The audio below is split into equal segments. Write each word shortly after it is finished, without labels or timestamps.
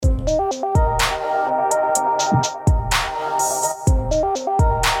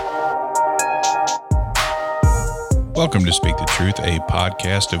Welcome to Speak the Truth, a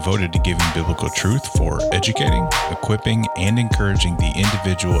podcast devoted to giving biblical truth for educating, equipping, and encouraging the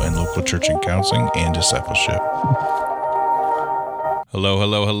individual and local church in counseling and discipleship.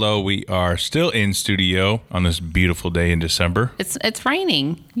 Hello. We are still in studio on this beautiful day in December. It's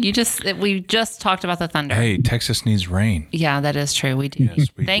raining. We just talked about the thunder. Hey, Texas needs rain. Yeah, that is true. We do. Yes,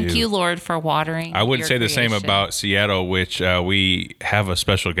 we Thank do. you, Lord, for watering. I wouldn't say the same about Seattle, which we have a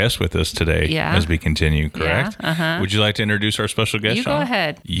special guest with us today as we continue, correct? Yeah, uh-huh. Would you like to introduce our special guest, You Sean? go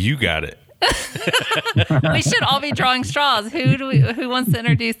ahead. You got it. We should all be drawing straws. Who wants to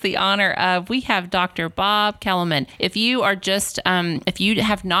introduce the honor of? We have Dr. Bob Kelleman. If you are just, if you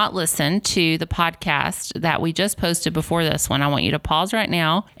have not listened to the podcast that we just posted before this one, I want you to pause right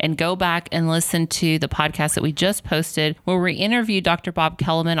now and go back and listen to the podcast that we just posted, where we interviewed Dr. Bob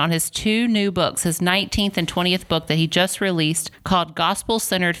Kelleman on his two new books, his 19th and 20th book that he just released, called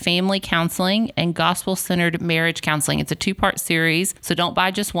Gospel-Centered Family Counseling and Gospel-Centered Marriage Counseling. It's a two-part series, so don't buy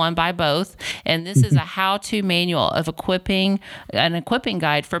just one, buy both. And this is a how-to manual of an equipping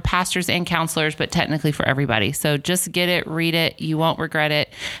guide for pastors and counselors, but technically for everybody. So just get it, read it. You won't regret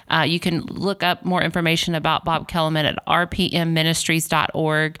it. You can look up more information about Bob Kelleman at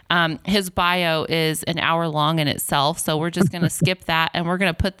rpmministries.org. His bio is an hour long in itself, so we're just going to skip that, and we're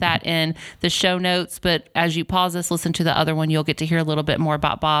going to put that in the show notes. But as you pause this, listen to the other one, you'll get to hear a little bit more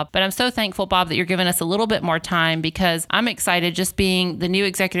about Bob. But I'm so thankful, Bob, that you're giving us a little bit more time, because I'm excited just being the new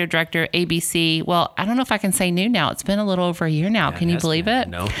executive director, ABC. Well, I don't know if I can say new now. It's been a little over a year now. Can you believe it?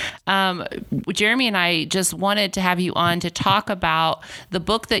 No. Jeremy and I just wanted to have you on to talk about the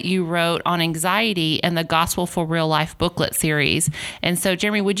book that you wrote on anxiety and the Gospel for Real Life booklet series. And so,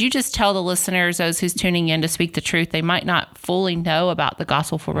 Jeremy, would you just tell the listeners, those who's tuning in to Speak the Truth, they might not fully know about the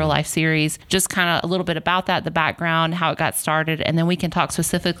Gospel for Real Life series, just kind of a little bit about that, the background, how it got started, and then we can talk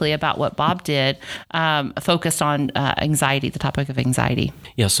specifically about what Bob did, focused on anxiety, the topic of anxiety.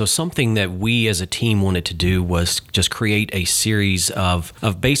 Yeah, so something that we as a team wanted to do was just create a series of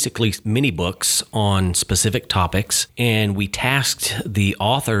basically mini books on specific topics, and we tasked the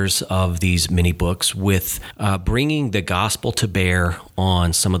authors of these mini books with bringing the gospel to bear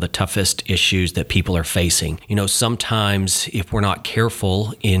on some of the toughest issues that people are facing. You know, sometimes if we're not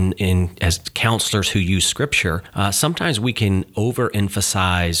careful in as counselors who use scripture, sometimes we can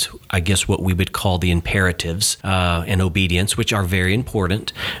overemphasize, I guess, what we would call the imperatives and obedience, which are very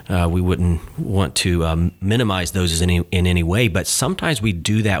important. We wouldn't want to minimize those in any way, but sometimes we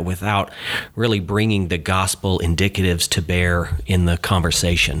do that without really bringing the gospel indicatives to bear in the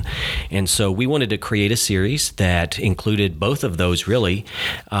conversation. And so we wanted to create a series that included both of those really,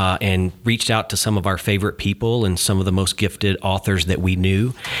 and reached out to some of our favorite people and some of the most gifted authors that we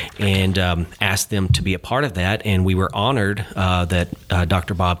knew, and asked them to be a part of that. And we were honored that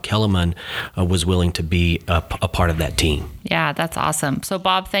Dr. Bob Kelleman was willing to be a part of that team. Yeah, that's awesome. So,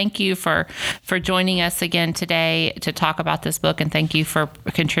 Bob, thank you for joining us again today to talk about this book, and thank you for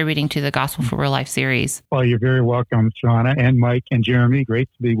contributing to the Gospel for Real Life series. Well, you're very welcome, Shauna and Mike and Jeremy. Great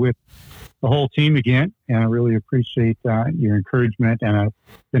to be with the whole team again, and I really appreciate your encouragement, and I've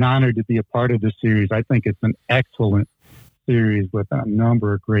been honored to be a part of this series. I think it's an excellent series with a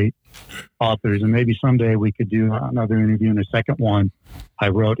number of great authors, and maybe someday we could do another interview in a second one I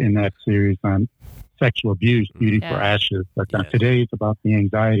wrote in that series on sexual abuse, Beauty for Ashes. But today it's about the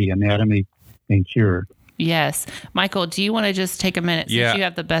anxiety, anatomy, and cure. Yes. Michael, do you want to just take a minute since you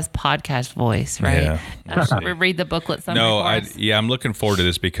have the best podcast voice, right? Yeah. Read the booklet summary. No, I'm looking forward to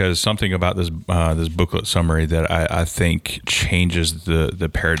this, because something about this booklet summary that I think changes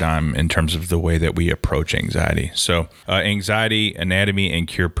the paradigm in terms of the way that we approach anxiety. So Anxiety, Anatomy, and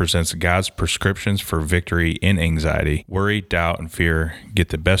Cure presents God's prescriptions for victory in anxiety. Worry, doubt, and fear get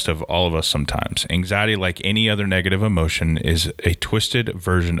the best of all of us sometimes. Anxiety, like any other negative emotion, is a twisted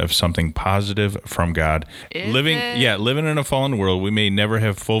version of something positive from God. Living in a fallen world, we may never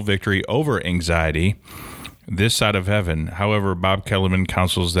have full victory over anxiety this side of heaven. However, Bob Kelleman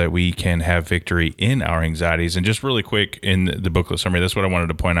counsels that we can have victory in our anxieties. And just really quick in the booklet summary, that's what I wanted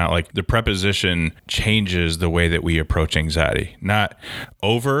to point out. Like, the preposition changes the way that we approach anxiety, not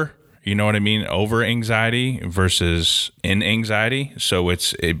over. You know what I mean? Over anxiety versus in anxiety. So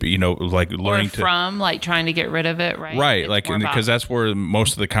it's, like learning like trying to get rid of it, right? Right. Like, because that's where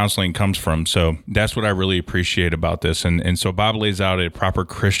most of the counseling comes from. So that's what I really appreciate about this. And so Bob lays out a proper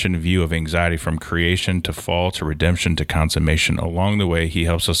Christian view of anxiety from creation to fall to redemption to consummation. Along the way, he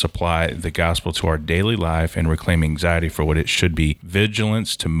helps us apply the gospel to our daily life and reclaim anxiety for what it should be: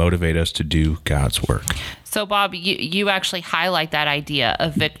 vigilance to motivate us to do God's work. So, Bob, you actually highlight that idea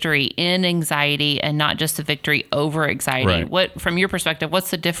of victory in anxiety and not just a victory over anxiety. Right. What, from your perspective,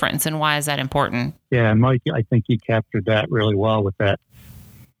 what's the difference and why is that important? Yeah, and Mike, I think you captured that really well with that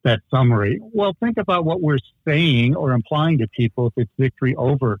summary. Well, think about what we're saying or implying to people if it's victory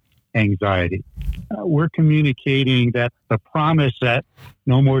over anxiety. We're communicating that the promise that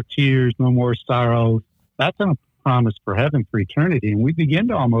no more tears, no more sorrow, that's a promise for heaven, for eternity. And we begin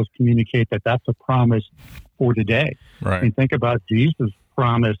to almost communicate that that's a promise for today. Right. And think about Jesus'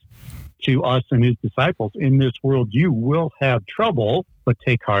 promise to us and his disciples. In this world, you will have trouble, but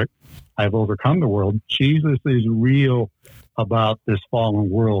take heart. I've overcome the world. Jesus is real about this fallen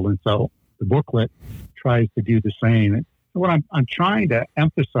world. And so the booklet tries to do the same. And what I'm trying to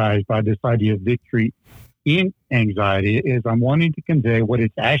emphasize by this idea of victory in anxiety is I'm wanting to convey what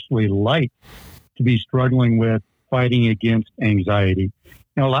it's actually like to be struggling with fighting against anxiety.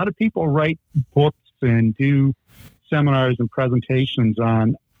 A lot of people write books and do seminars and presentations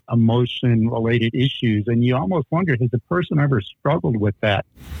on emotion-related issues, and you almost wonder, has the person ever struggled with that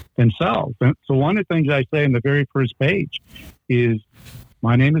themselves? And so one of the things I say in the very first page is,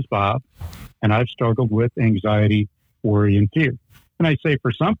 my name is Bob, and I've struggled with anxiety, worry, and fear. And I say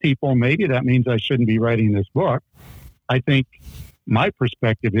for some people, maybe that means I shouldn't be writing this book. I think my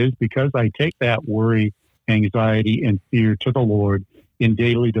perspective is because I take that worry, anxiety, and fear to the Lord in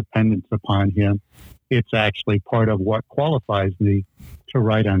daily dependence upon him, it's actually part of what qualifies me to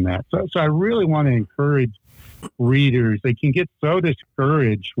write on that. So I really want to encourage readers. They can get so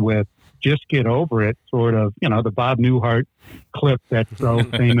discouraged with just get over it, sort of, the Bob Newhart clip that's so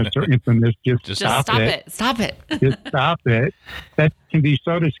famous or infamous, just stop it. Stop it. Just stop it. That can be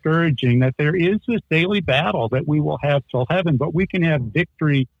so discouraging that there is this daily battle that we will have till heaven, but we can have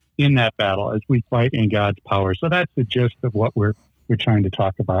victory in that battle as we fight in God's power. So that's the gist of what we're trying to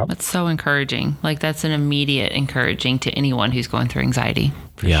talk about. That's so encouraging. Like, that's an immediate encouraging to anyone who's going through anxiety,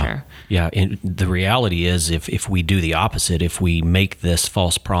 for sure. Yeah, and the reality is if we do the opposite, if we make this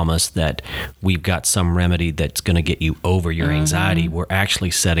false promise that we've got some remedy that's going to get you over your anxiety, we're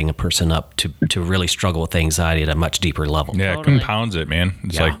actually setting a person up to really struggle with anxiety at a much deeper level. Yeah, Totally. It compounds it, man.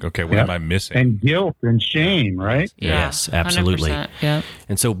 It's like, okay, what am I missing? And guilt and shame, right? Yeah, Yes, absolutely. 100%.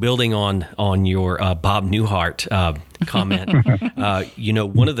 And so building on your Bob Newhart comment,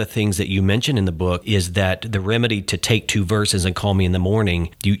 one of the things that you mention in the book is that the remedy to take 2 verses and call me in the morning,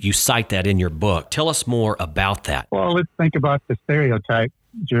 you cite that in your book. Tell us more about that. Well, let's think about the stereotype,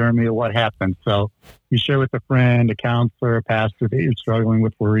 Jeremy, of what happens. So you share with a friend, a counselor, a pastor that you're struggling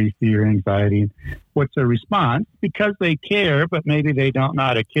with worry, fear, anxiety. What's their response? Because they care, but maybe they don't know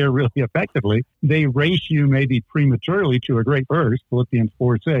how to care really effectively, they race you maybe prematurely to a great verse, Philippians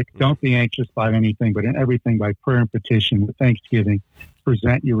 4:6. Don't be anxious about anything, but in everything by prayer and petition with thanksgiving,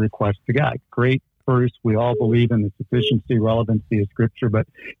 present your request to God. Great verse. We all believe in the sufficiency, relevancy of Scripture. But,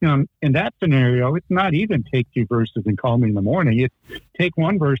 in that scenario, it's not even take 2 verses and call me in the morning. It's take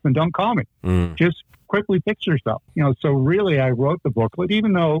 1 verse and don't call me. Just quickly fix yourself. So really, I wrote the booklet,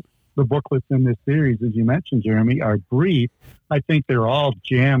 even though the booklets in this series, as you mentioned, Jeremy, are brief. I think they're all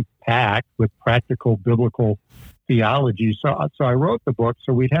jam-packed with practical biblical theology. So I wrote the book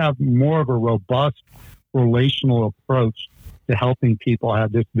so we'd have more of a robust relational approach to helping people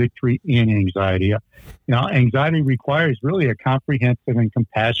have this victory in anxiety. Anxiety requires really a comprehensive and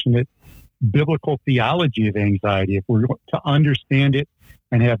compassionate biblical theology of anxiety if we're to understand it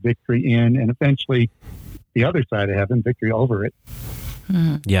and have victory in, and eventually the other side of heaven, victory over it.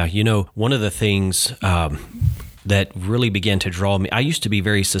 Yeah, one of the things that really began to draw me, I used to be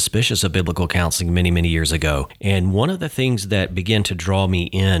very suspicious of biblical counseling many, many years ago. And one of the things that began to draw me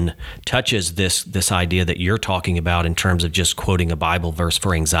in touches this idea that you're talking about in terms of just quoting a Bible verse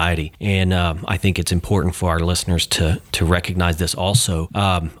for anxiety. And I think it's important for our listeners to recognize this also.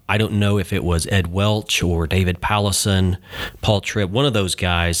 I don't know if it was Ed Welch or David Powlison, Paul Tripp, one of those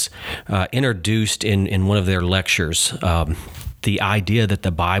guys introduced in one of their lectures the idea that the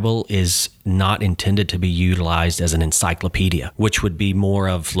Bible is not intended to be utilized as an encyclopedia, which would be more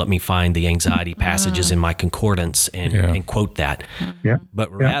of, let me find the anxiety passages in my concordance and quote that. Yeah.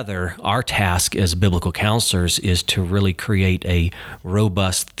 But rather, our task as biblical counselors is to really create a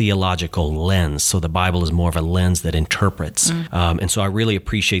robust theological lens. So the Bible is more of a lens that interprets. And so I really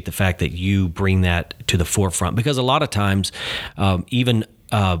appreciate the fact that you bring that to the forefront, because a lot of times, even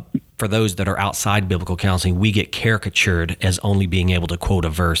for those that are outside biblical counseling, we get caricatured as only being able to quote a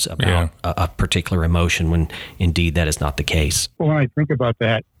verse about a particular emotion, when indeed that is not the case. Well, when I think about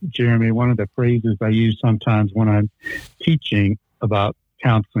that, Jeremy, one of the phrases I use sometimes when I'm teaching about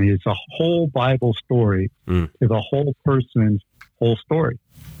counseling is a whole Bible story is a whole person's whole story.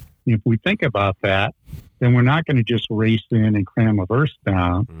 If we think about that, then we're not going to just race in and cram a verse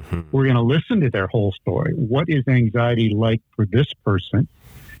down. We're going to listen to their whole story. What is anxiety like for this person?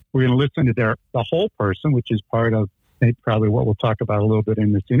 We're going to listen to the whole person, which is part of probably what we'll talk about a little bit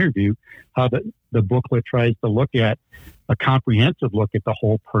in this interview, how the booklet tries to look at a comprehensive look at the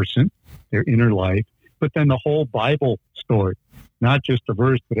whole person, their inner life, but then the whole Bible story, not just a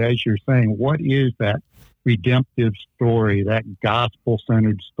verse, but as you're saying, what is that redemptive story, that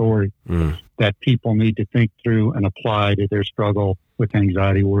gospel-centered story that people need to think through and apply to their struggle with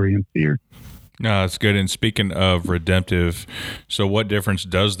anxiety, worry, and fear. No, that's good. And speaking of redemptive, so what difference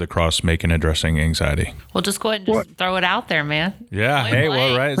does the cross make in addressing anxiety? Well, just go ahead and just throw it out there, man. Yeah. Hey,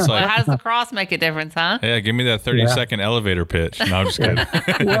 well, right. It's like, how does the cross make a difference, huh? Yeah, give me that 30-second elevator pitch. No, I'm just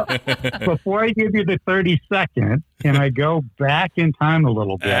kidding. Well, before I give you the 30 seconds, can I go back in time a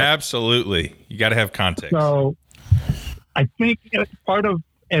little bit? Absolutely. You got to have context. So I think part of,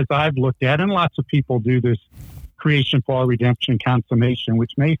 as I've looked at, and lots of people do this creation, fall, redemption, consummation,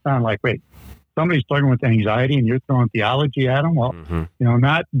 which may sound like, wait, somebody's struggling with anxiety and you're throwing theology at them. Well,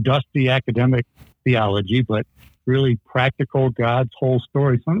 not dusty academic theology, but really practical God's whole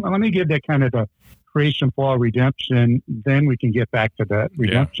story. So let me give that kind of the creation, fall, redemption. Then we can get back to the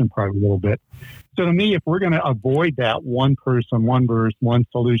redemption part a little bit. So to me, if we're going to avoid that one person, one verse, one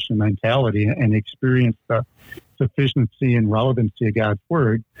solution mentality and experience the sufficiency and relevancy of God's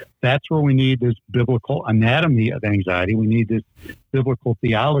word, that's where we need this biblical anatomy of anxiety. We need this biblical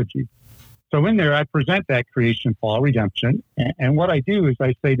theology. So in there, I present that creation, fall, redemption. And what I do is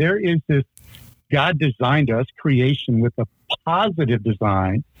I say there is this, God designed us, creation, with a positive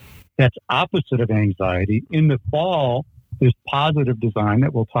design that's opposite of anxiety. In the fall, this positive design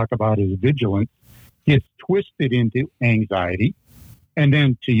that we'll talk about is vigilance gets twisted into anxiety. And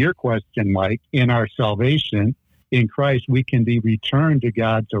then to your question, Mike, in our salvation in Christ, we can be returned to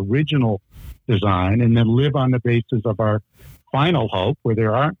God's original design and then live on the basis of our final hope, where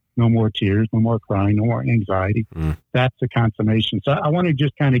there are no more tears, no more crying, no more anxiety. That's the consummation. So I want to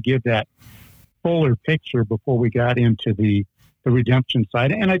just kind of give that fuller picture before we got into the redemption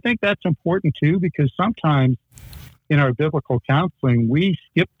side. And I think that's important too, because sometimes in our biblical counseling, we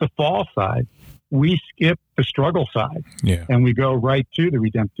skip the fall side. We skip the struggle side. And we go right to the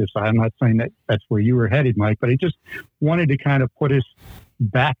redemptive side. I'm not saying that that's where you were headed, Mike, but I just wanted to kind of put us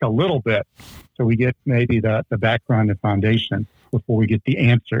back a little bit so we get maybe the background and foundation before we get the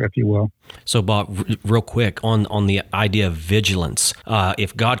answer, if you will. So, Bob, real quick on the idea of vigilance.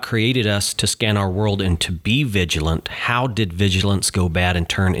 If God created us to scan our world and to be vigilant, how did vigilance go bad and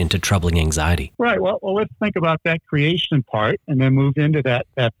turn into troubling anxiety? Right. Well, let's think about that creation part and then move into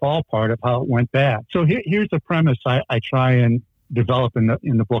that fall part of how it went bad. So here's the premise I try and develop in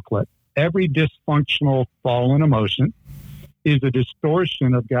the booklet. Every dysfunctional fallen emotion is a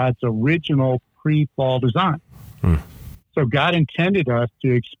distortion of God's original pre-fall design. So God intended us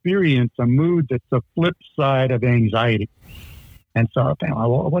to experience a mood that's the flip side of anxiety. And so,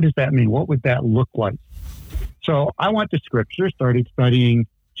 well, what does that mean? What would that look like? So I went to Scripture, started studying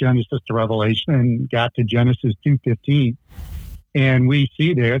Genesis to Revelation, and got to Genesis 2:15. And we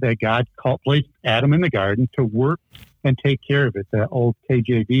see there that God placed Adam in the garden to work and take care of it. The old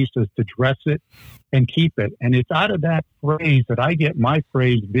KJV says to dress it and keep it. And it's out of that phrase that I get my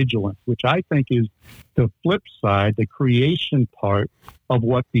phrase vigilance, which I think is the flip side, the creation part of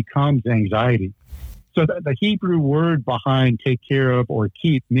what becomes anxiety. So the Hebrew word behind take care of or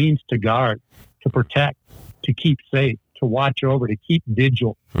keep means to guard, to protect, to keep safe, to watch over, to keep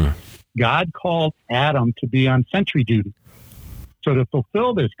vigil. God called Adam to be on sentry duty. So to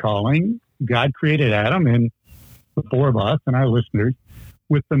fulfill this calling, God created Adam and the four of us and our listeners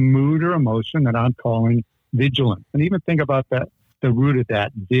with the mood or emotion that I'm calling vigilance. And even think about that, the root of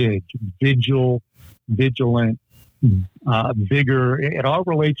that, vigil, vigilant, vigor. It all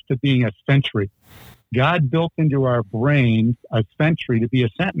relates to being a sentry. God built into our brains a sentry to be a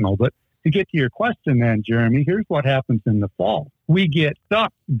sentinel. But to get to your question then, Jeremy, here's what happens in the fall. We get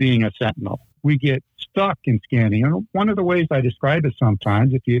stuck being a sentinel. We get stuck in scanning. And one of the ways I describe it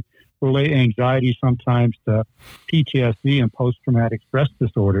sometimes, if you relate anxiety sometimes to PTSD and post-traumatic stress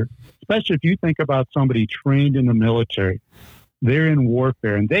disorder, especially if you think about somebody trained in the military. They're in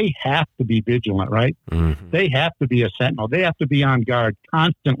warfare, and they have to be vigilant, right? They have to be a sentinel. They have to be on guard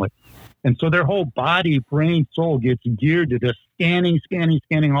constantly. And so their whole body, brain, soul gets geared to just scanning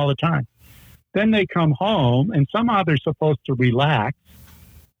all the time. Then they come home, and somehow they're supposed to relax.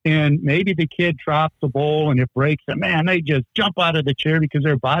 And maybe the kid drops the bowl and it breaks, and man, they just jump out of the chair because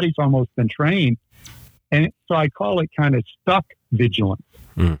their body's almost been trained. And so I call it kind of stuck vigilance.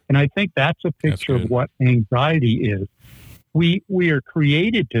 And I think that's a picture of what anxiety is. we are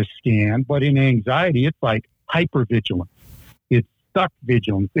created to scan, but in anxiety, it's like hypervigilance. It's stuck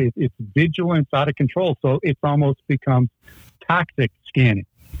vigilance. It's vigilance out of control. So it's almost becomes toxic scanning.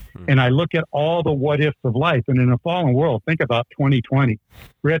 And I look at all the what ifs of life. And in a fallen world, think about 2020.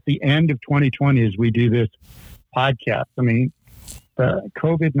 We're at the end of 2020 as we do this podcast. I mean, the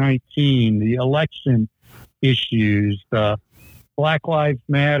COVID-19, the election issues, the Black Lives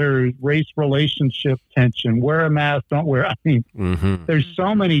Matter, race relationship tension, wear a mask, don't wear. I mean, there's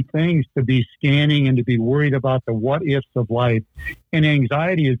so many things to be scanning and to be worried about the what ifs of life. And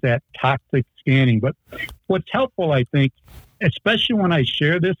anxiety is that toxic scanning. But what's helpful, I think, especially when I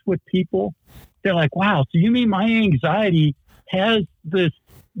share this with people, they're like, wow, so you mean my anxiety has this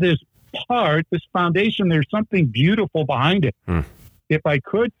part, this foundation, there's something beautiful behind it. If I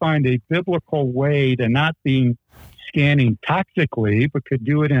could find a biblical way to not being scanning toxically, but could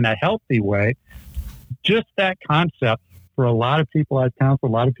do it in a healthy way, just that concept for a lot of people I've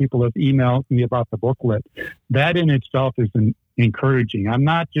counseled, a lot of people have emailed me about the booklet. That in itself is encouraging. I'm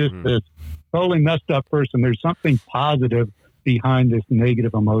not just this totally messed up person. There's something positive behind this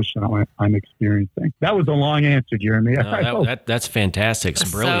negative emotion I'm experiencing. That was a long answer, Jeremy. That's fantastic.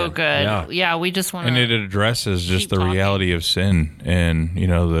 It's brilliant. So good. Yeah, we just want to. And it addresses just the reality of sin and,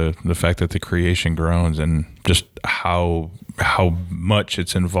 the fact that the creation groans and just how much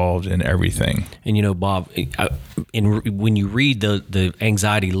it's involved in everything. And, Bob, when you read the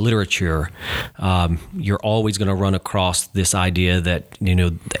anxiety literature, you're always going to run across this idea that,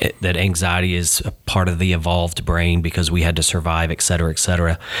 that anxiety is a part of the evolved brain because we had to survive, et cetera, et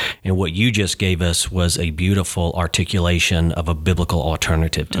cetera. And what you just gave us was a beautiful articulation of a biblical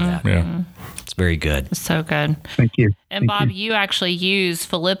alternative to that. Yeah. It's very good. So good. Thank you. And Bob, you actually use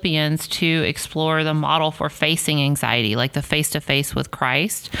Philippians to explore the model for facing anxiety, like the face-to-face with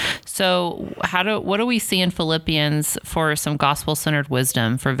Christ. So what do we see in Philippians for some gospel-centered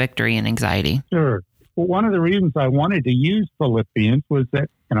wisdom for victory in anxiety? Sure. Well, one of the reasons I wanted to use Philippians was that,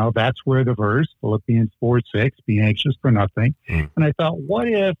 that's where the verse, Philippians 4:6, be anxious for nothing. And I thought, what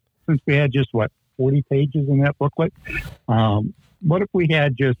if, since we had just, 40 pages in that booklet, what if we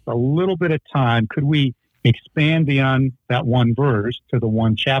had just a little bit of time? Could we expand beyond that one verse to the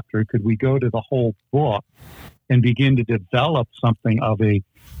one chapter? Could we go to the whole book and begin to develop something of a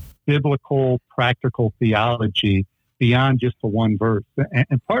biblical, practical theology beyond just the one verse?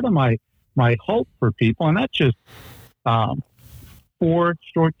 And part of my hope for people, and not just 4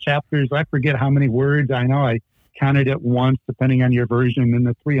 short chapters, I forget how many words. I know I counted it once, depending on your version, in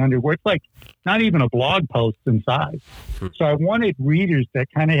the 300 words, like not even a blog post in size. So I wanted readers that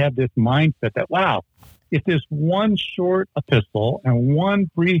kind of have this mindset that, wow, if this one short epistle and one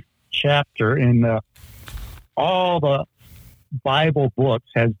brief chapter in all the Bible books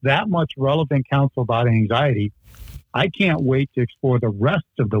has that much relevant counsel about anxiety, I can't wait to explore the rest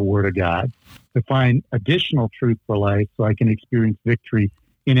of the Word of God to find additional truth for life so I can experience victory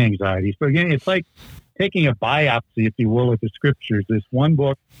in anxiety. So again, it's like taking a biopsy, if you will, of the scriptures. This one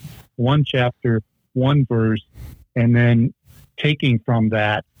book, one chapter, one verse, and then taking from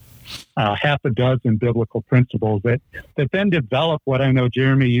that half a dozen biblical principles that then develop what I know,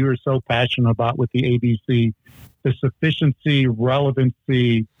 Jeremy, you are so passionate about with the ABC, the sufficiency,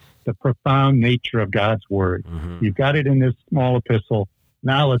 relevancy, the profound nature of God's Word. You've got it in this small epistle.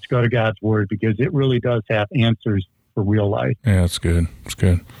 Now let's go to God's Word because it really does have answers for real life. Yeah, it's good. It's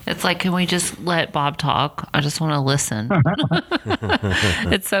good. It's like, can we just let Bob talk? I just want to listen.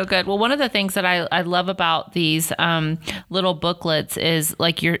 It's so good. Well, one of the things that I love about these little booklets is,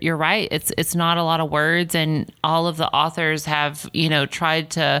 like, you're right. It's not a lot of words, and all of the authors have, tried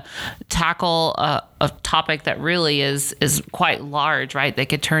to tackle a topic that really is quite large, right? They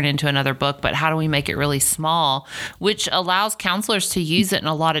could turn into another book, but how do we make it really small, which allows counselors to use it in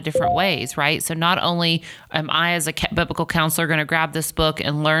a lot of different ways, right? So not only am I as a biblical counselor going to grab this book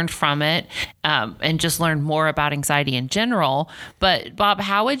and learn from it and just learn more about anxiety in general, but Bob,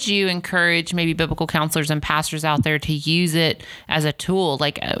 how would you encourage maybe biblical counselors and pastors out there to use it as a tool,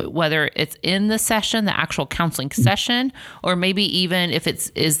 like whether it's in the session, the actual counseling session, or maybe even if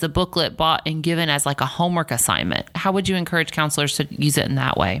is the booklet bought and given as like a homework assignment? How would you encourage counselors to use it in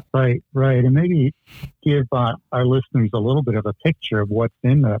that way? Right. And maybe give our listeners a little bit of a picture of what's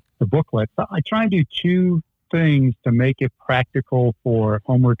in the booklet. So I try and do 2 things to make it practical for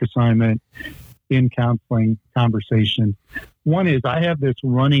homework assignment, in counseling conversation. One is I have this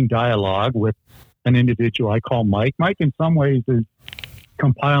running dialogue with an individual I call Mike. Mike in some ways is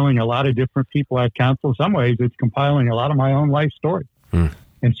compiling a lot of different people I've counseled. In some ways it's compiling a lot of my own life story.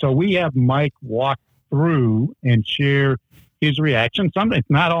 And so we have Mike walk through and share his reaction. Something it's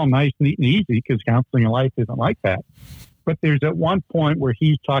not all nice, neat, and easy because counseling in life isn't like that. But there's at one point where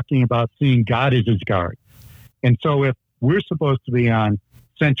he's talking about seeing God as his guard. And so if we're supposed to be on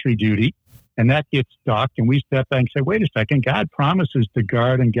sentry duty and that gets docked and we step back and say, wait a second, God promises to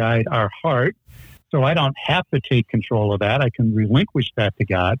guard and guide our heart. So I don't have to take control of that. I can relinquish that to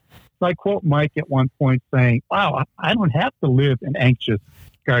God. So I quote Mike at one point saying, wow, I don't have to live an anxious,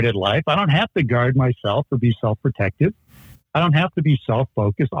 guarded life. I don't have to guard myself or be self-protective. I don't have to be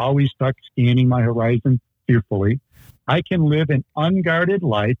self-focused, always stuck scanning my horizon fearfully. I can live an unguarded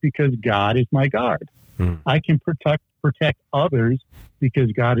life because God is my guard. I can protect others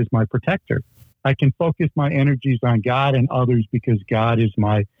because God is my protector. I can focus my energies on God and others because God is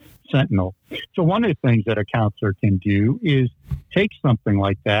my sentinel. So one of the things that a counselor can do is take something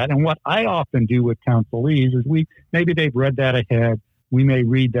like that. And what I often do with counselees is maybe they've read that ahead. We may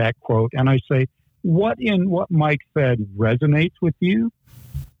read that quote and I say, what in what Mike said resonates with you?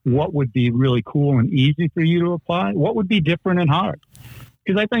 What would be really cool and easy for you to apply? What would be different and hard?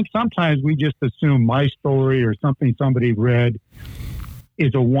 Because I think sometimes we just assume my story or something somebody read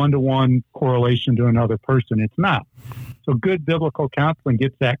is a one-to-one correlation to another person. It's not. So good biblical counseling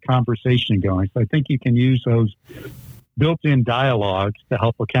gets that conversation going. So I think you can use those built-in dialogues to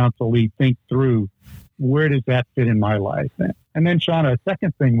help a counselee think through where does that fit in my life. And then, Shauna, a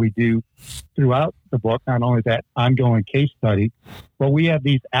second thing we do throughout the book, not only that ongoing case study, but we have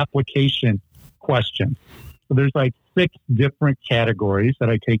these application questions. So there's like 6 different categories that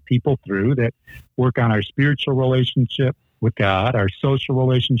I take people through that work on our spiritual relationship with God, our social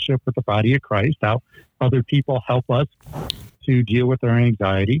relationship with the body of Christ, how other people help us to deal with our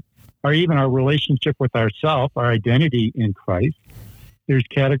anxiety, or even our relationship with ourselves, our identity in Christ. There's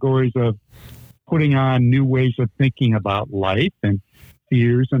categories of putting on new ways of thinking about life and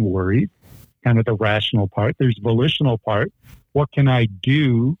fears and worries, kind of the rational part. There's volitional part. What can I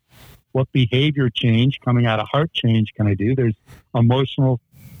do? What behavior change coming out of heart change can I do? There's emotional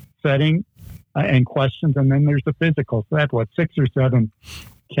setting and questions, and then there's the physical. So that's 6 or 7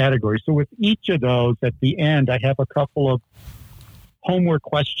 categories. So with each of those, at the end, I have a couple of homework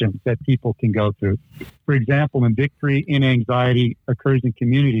questions that people can go through. For example, in Victory in Anxiety Occurs in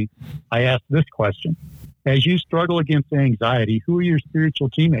Community, I ask this question. As you struggle against anxiety, who are your spiritual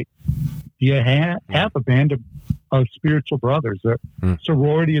teammates? Do you have a band of spiritual brothers, a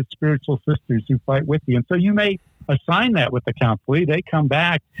sorority of spiritual sisters who fight with you? And so you may assign that with the counselee. They come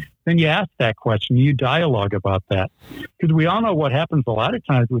back, then you ask that question, you dialogue about that. Because we all know what happens a lot of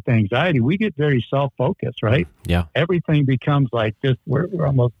times with anxiety. We get very self-focused, right? Yeah. Everything becomes like this. We're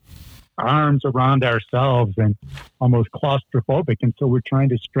almost arms around ourselves and almost claustrophobic. And so we're trying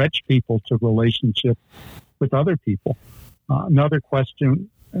to stretch people to relationships with other people. Another question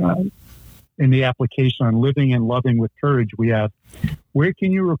in the application on living and loving with courage, we have, where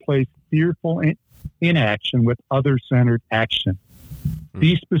can you replace fearful inaction with other-centered action?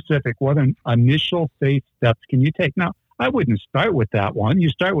 Be specific. What initial faith steps can you take? Now, I wouldn't start with that one. You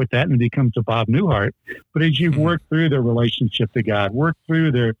start with that and it becomes a Bob Newhart. But as you work through their relationship to God, work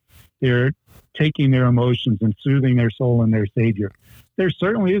through their taking their emotions and soothing their soul and their Savior, there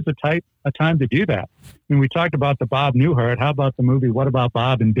certainly is a time to do that. When we talked about the Bob Newhart, how about the movie What About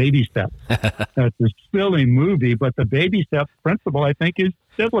Bob and Baby Steps? That's a silly movie, but the baby steps principle, I think, is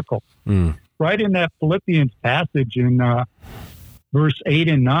biblical. Right in that Philippians passage in verse 8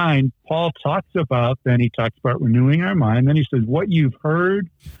 and 9, Paul talks about renewing our mind. Then he says, what you've heard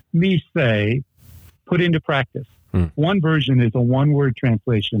me say, put into practice. One version is a one-word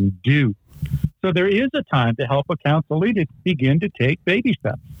translation, do. So there is a time to help a counselee to begin to take baby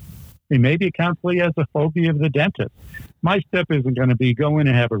steps. And maybe a counselee has a phobia of the dentist. My step isn't going to be go in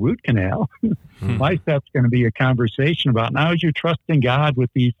and have a root canal. My step's going to be a conversation about, now as you're trusting God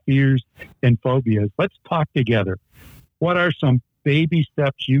with these fears and phobias, let's talk together. What are some baby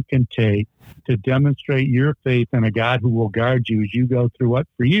steps you can take to demonstrate your faith in a God who will guard you as you go through what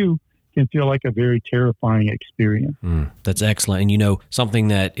for you can feel like a very terrifying experience. That's excellent. And something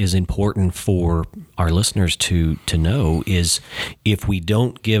that is important for our listeners to know is if we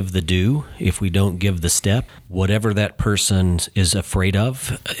don't give the do, if we don't give the step, whatever that person is afraid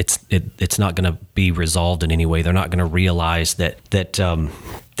of, it's not going to be resolved in any way. They're not going to realize that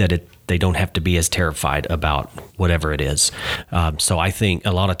they don't have to be as terrified about whatever it is. So I think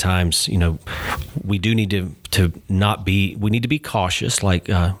a lot of times, we do need we need to be cautious, like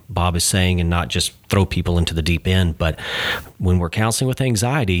Bob is saying, and not just throw people into the deep end. But when we're counseling with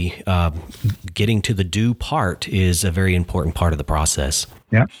anxiety, getting to the do part is a very important part of the process.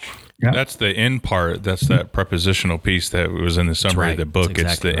 Yeah. Yeah. That's the end part. That's that prepositional piece that was in the summary right. of the book. That's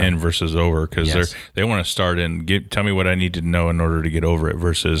exactly it's the right. end versus over, because Yes. they want to start and tell me what I need to know in order to get over it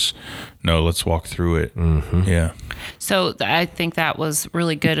versus, no, let's walk through it. Mm-hmm. Yeah. So I think that was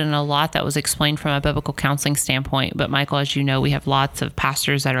really good, and a lot that was explained from a biblical counseling standpoint. But Michael, as you know, we have lots of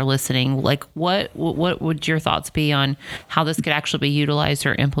pastors that are listening. Like, what would your thoughts be on how this could actually be utilized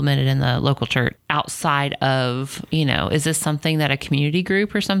or implemented in the local church outside of, is this something that a community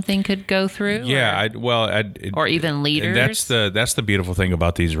group or something could go through? Yeah. Or even leaders? And that's the beautiful thing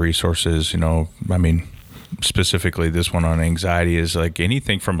about these resources. Specifically this one on anxiety is like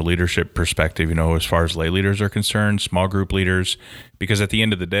anything from a leadership perspective, as far as lay leaders are concerned, small group leaders, because at the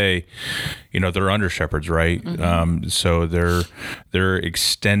end of the day, they're under shepherds, right? Mm-hmm. So they're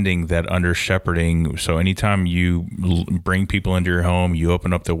extending that under shepherding. So anytime you bring people into your home, you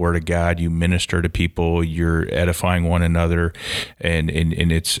open up the Word of God, you minister to people, you're edifying one another, and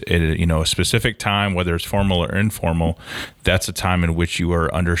it's a specific time, whether it's formal or informal. That's a time in which you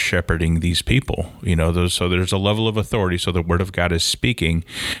are under shepherding these people. So there's a level of authority. So the Word of God is speaking.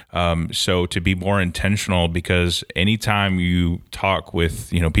 So to be more intentional, because anytime you talk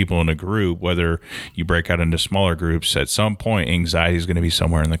with people in a group, whether you break out into smaller groups, at some point anxiety is going to to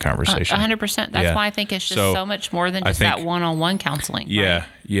somewhere in the conversation. 100%. That's why I think it's just so much more than just that one-on-one counseling. Yeah. Right?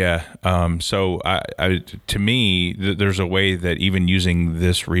 Yeah. So I to me, there's a way that even using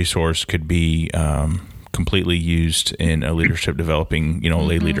this resource could be completely used in a leadership developing,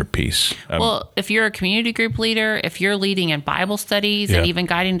 lay leader piece. Well, if you're a community group leader, if you're leading in Bible studies and even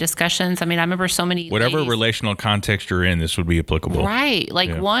guiding discussions, I remember so many whatever ladies, relational context you're in, this would be applicable. Right.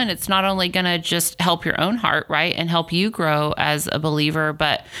 One, it's not only going to just help your own heart, right, and help you grow as a believer,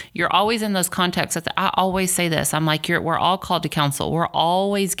 but you're always in those contexts. I always say this. I'm like, we're all called to counsel. We're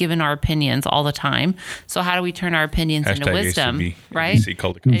always given our opinions all the time. So how do we turn our opinions into wisdom? ACB, right? ABC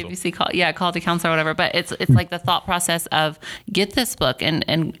called to counsel. ABC called to counsel or whatever. But it's like the thought process of get this book,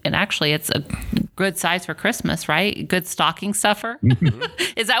 and actually it's a good size for Christmas, right? Good stocking stuffer.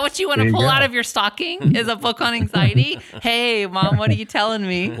 Is that what you want to pull out of your stocking? Is a book on anxiety? Hey, Mom, what are you telling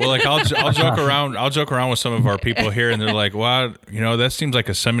me? Well, I'll joke around. I'll joke around with some of our people here, and they're like, "Wow, that seems like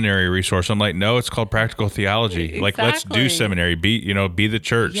a seminary resource." I'm like, "No, it's called practical theology. Exactly. Like, let's do seminary. Be the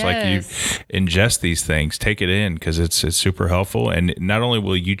church. Yes. Like, you ingest these things, take it in, because it's super helpful. And not only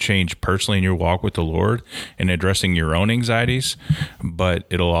will you change personally in your walk with the Lord and addressing your own anxieties, but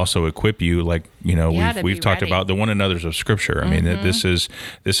it'll also equip you. Like, we've talked about the one another's of Scripture. I mean, this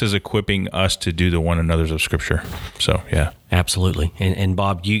is equipping us to do the one another's of Scripture. So, yeah. Absolutely. And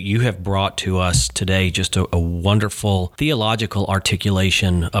Bob, you have brought to us today just a wonderful theological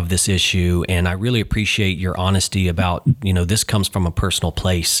articulation of this issue. And I really appreciate your honesty about, this comes from a personal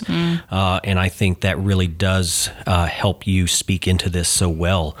place. And I think that really does help you speak into this so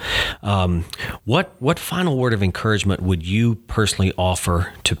well. What final word of encouragement would you personally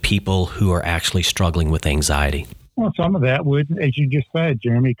offer to people who are actually struggling with anxiety? Well, some of that would, as you just said,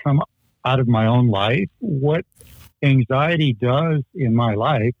 Jeremy, come out of my own life. What anxiety does in my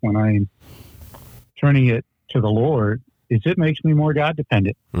life when I'm turning it to the Lord is it makes me more God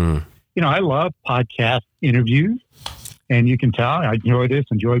dependent. I love podcast interviews, and you can tell I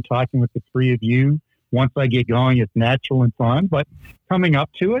enjoy talking with the three of you. Once I get going, it's natural and fun, but coming up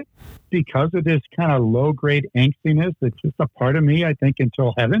to it, because of this kind of low grade angstiness that's just a part of me, I think,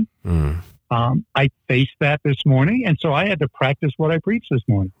 until heaven. I faced that this morning, and so I had to practice what I preached this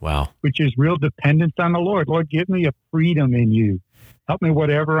morning. Wow. Which is real dependence on the Lord. Lord, give me a freedom in you. Help me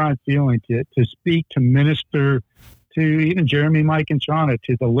whatever I'm feeling to speak, to minister to even Jeremy, Mike, and Shauna,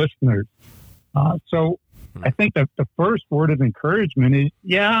 to the listeners. So I think that the first word of encouragement is,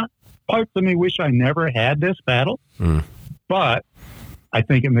 parts of me wish I never had this battle, but I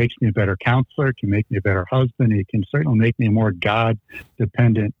think it makes me a better counselor, it can make me a better husband, it can certainly make me a more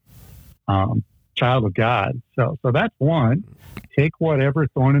God-dependent child of God. So that's one. Take whatever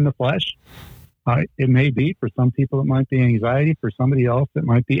thorn in the flesh it may be. For some people, it might be anxiety. For somebody else, it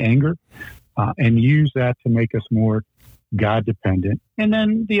might be anger. And use that to make us more God-dependent. And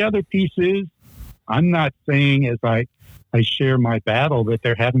then the other piece is, I'm not saying as I share my battle that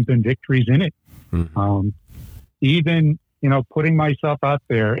there haven't been victories in it. Even, putting myself out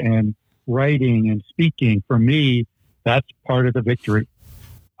there and writing and speaking, for me, that's part of the victory.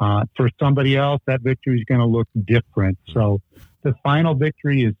 For somebody else, that victory is going to look different. So the final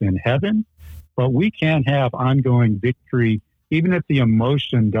victory is in heaven, but we can have ongoing victory, even if the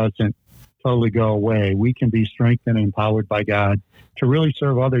emotion doesn't totally go away. We can be strengthened and empowered by God to really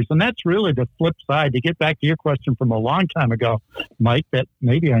serve others. And that's really the flip side. To get back to your question from a long time ago, Mike, that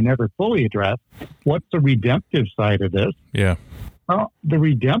maybe I never fully addressed. What's the redemptive side of this? Yeah. Well, the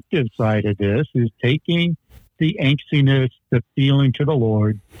redemptive side of this is taking the angstiness, the feeling to the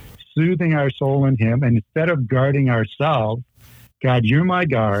Lord, soothing our soul in Him, and instead of guarding ourselves, God, you're my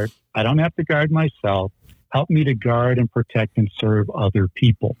guard. I don't have to guard myself. Help me to guard and protect and serve other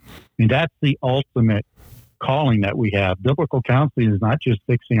people. And that's the ultimate calling that we have. Biblical counseling is not just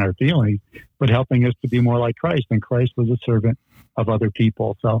fixing our feelings, but helping us to be more like Christ. And Christ was a servant of other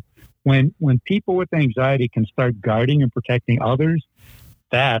people. So when people with anxiety can start guarding and protecting others,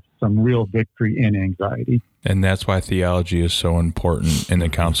 that's some real victory in anxiety. And that's why theology is so important in the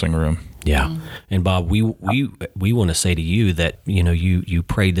counseling room. Yeah. And Bob, we want to say to you that, you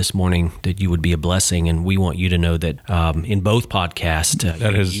prayed this morning that you would be a blessing, and we want you to know that in both podcasts.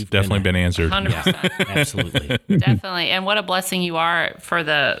 That has definitely been answered. 100%. Yeah, absolutely. Definitely. And what a blessing you are for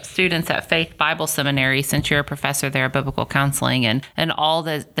the students at Faith Bible Seminary, since you're a professor there of biblical counseling, and all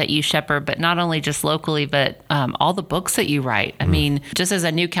that you shepherd, but not only just locally, but all the books that you write. I mean, just as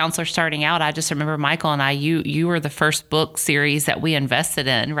a new counselor starting out, I just remember Michael and I, you were the first book series that we invested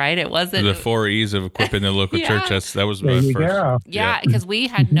in, right? It wasn't the 4 E's of equipping the local church. That was my first. Go. Yeah, because we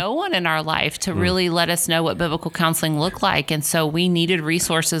had no one in our life to really let us know what biblical counseling looked like, and so we needed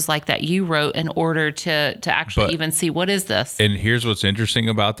resources like that you wrote in order to actually even see what is this. And here's what's interesting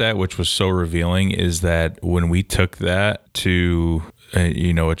about that, which was so revealing, is that when we took that to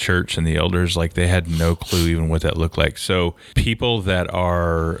a church and the elders, like they had no clue even what that looked like. So people that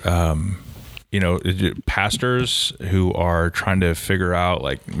are pastors who are trying to figure out,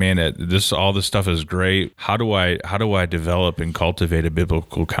 like, man, all this stuff is great. How do I develop and cultivate a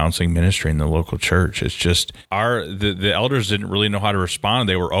biblical counseling ministry in the local church? It's just the elders didn't really know how to respond.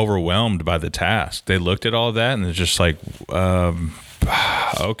 They were overwhelmed by the task. They looked at all of that and it's just like,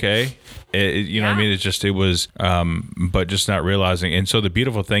 okay. What I mean? But just not realizing. And so the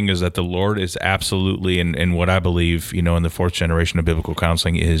beautiful thing is that the Lord is absolutely, and what I believe, in the fourth generation of biblical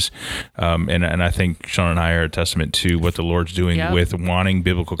counseling is, and I think Sean and I are a testament to what the Lord's doing with wanting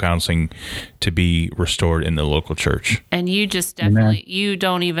biblical counseling to be restored in the local church. And you just definitely, you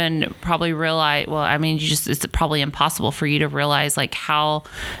don't even probably realize, it's probably impossible for you to realize like how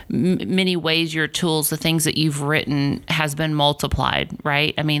many ways your tools, the things that you've written has been multiplied,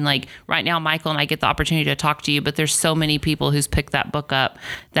 right? I mean, like right now, Michael and I get the opportunity to talk to you, but there's so many people who's picked that book up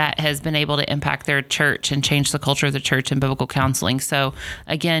that has been able to impact their church and change the culture of the church in biblical counseling. So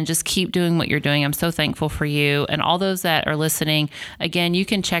again, just keep doing what you're doing. I'm so thankful for you. And all those that are listening, again, you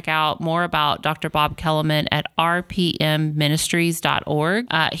can check out more about Dr. Bob Kelleman at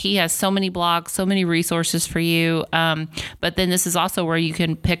rpmministries.org. He has so many blogs, so many resources for you. But then this is also where you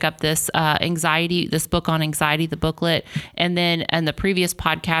can pick up this book on anxiety, the booklet. And then in the previous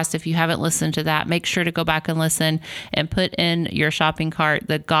podcast, if you haven't listened to that, make sure to go back and listen and put in your shopping cart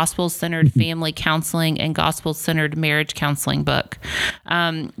the Gospel-Centered Family Counseling and Gospel-Centered Marriage Counseling book.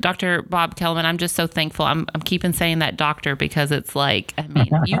 Dr. Bob Kelleman, I'm just so thankful. I'm keeping saying that doctor because it's like,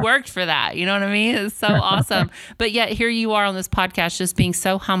 you worked for that. You know what I mean? It's so awesome. But yet here you are on this podcast just being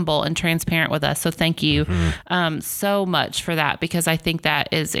so humble and transparent with us. So thank you so much for that, because I think that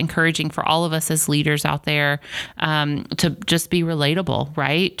is encouraging for all of us as leaders out there to just be relatable,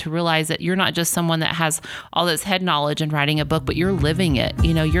 right? To realize that you're not just someone that has all this head knowledge and writing a book, but you're living it.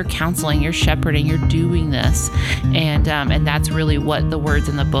 You're counseling, you're shepherding, you're doing this. And that's really what the words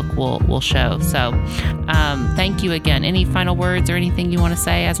in the book will show. So thank you again. Any final words or anything you want to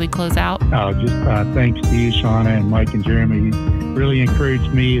say as we close out? Just thanks to you, Shauna, and Mike and Jeremy. You really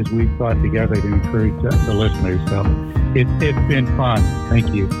encouraged me as we've thought together to encourage the listeners. So it's been fun.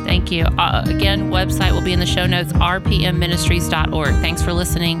 Thank you. Thank you. Again, website will be in the show notes, rpmministries.org. Thanks for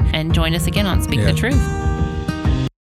listening, and join us again on Speak the Truth.